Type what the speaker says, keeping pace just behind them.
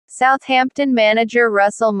Southampton manager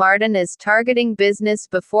Russell Martin is targeting business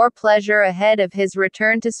before pleasure ahead of his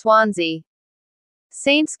return to Swansea.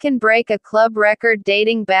 Saints can break a club record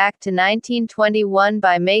dating back to 1921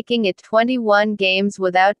 by making it 21 games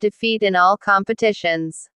without defeat in all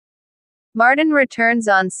competitions. Martin returns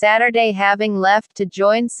on Saturday, having left to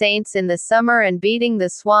join Saints in the summer and beating the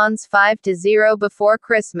Swans 5-0 before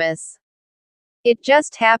Christmas. "It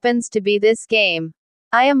just happens to be this game.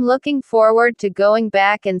 I am looking forward to going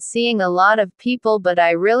back and seeing a lot of people, but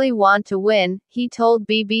I really want to win," he told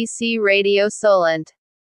BBC Radio Solent.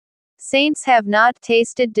 Saints have not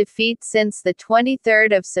tasted defeat since the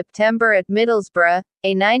 23rd of September at Middlesbrough,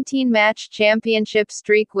 a 19-match championship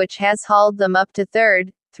streak which has hauled them up to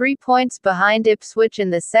third, 3 points behind Ipswich in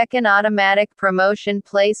the second automatic promotion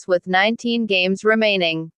place with 19 games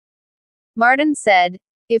remaining. Martin said,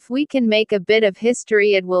 "If we can make a bit of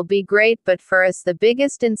history it will be great, but for us the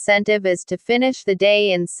biggest incentive is to finish the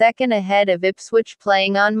day in second ahead of Ipswich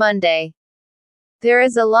playing on Monday. There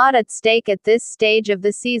is a lot at stake at this stage of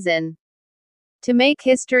the season. To make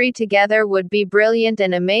history together would be brilliant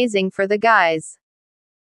and amazing for the guys."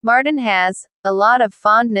 Martin has a lot of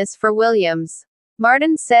fondness for Williams.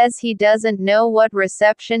 Martin says he doesn't know what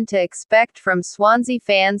reception to expect from Swansea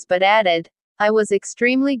fans, but added, "I was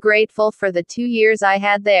extremely grateful for the 2 years I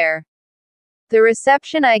had there. The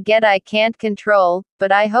reception I get I can't control,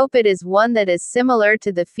 but I hope it is one that is similar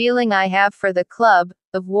to the feeling I have for the club,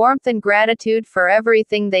 of warmth and gratitude for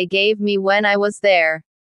everything they gave me when I was there.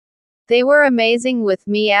 They were amazing with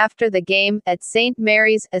me after the game, at St.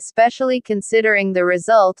 Mary's, especially considering the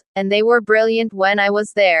result, and they were brilliant when I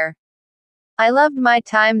was there. I loved my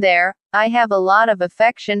time there. I have a lot of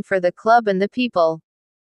affection for the club and the people."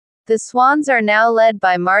 The Swans are now led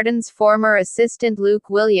by Martin's former assistant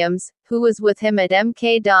Luke Williams, who was with him at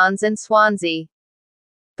MK Dons and Swansea.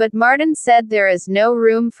 But Martin said there is no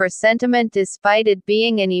room for sentiment despite it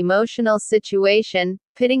being an emotional situation,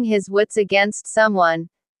 pitting his wits against someone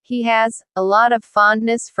he has a lot of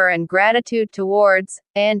fondness for and gratitude towards,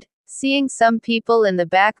 and seeing some people in the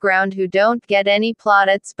background who don't get any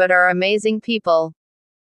plaudits but are amazing people.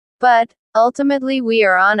 But ultimately we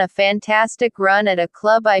are on a fantastic run at a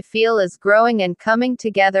club I feel is growing and coming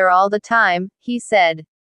together all the time, he said.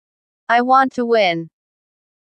 "I want to win.